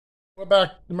We're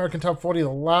back. American Top 40, the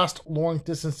last long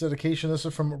distance dedication. This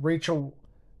is from Rachel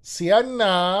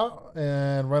Sienna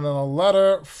and running a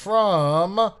letter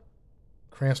from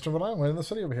Cranston, Rhode Island, right in the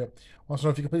city over here. Wants to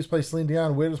know if you could please play Celine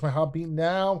Dion. Where does my heart beat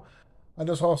now? I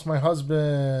just lost my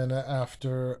husband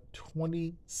after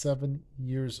 27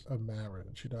 years of marriage.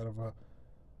 She died of a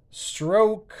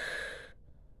stroke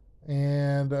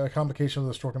and a complication of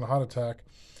the stroke and a heart attack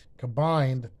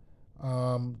combined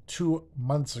 2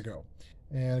 months ago.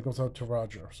 And it goes out to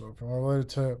Roger. So if you're related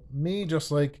to me,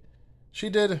 just like she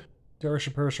did, Derek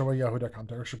Shapiro Show at yahoo.com.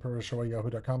 Derek Shapiro Show at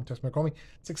yahoo.com. Text me or call me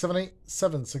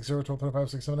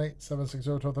 678-760-1235,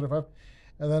 678-760-1235.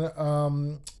 And then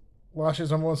last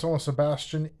year's number one song was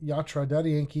Sebastian Yatra,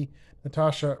 Daddy Yankee,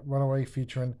 Natasha, Runaway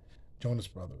featuring Jonas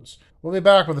Brothers. We'll be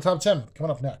back with the top 10 coming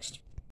up next.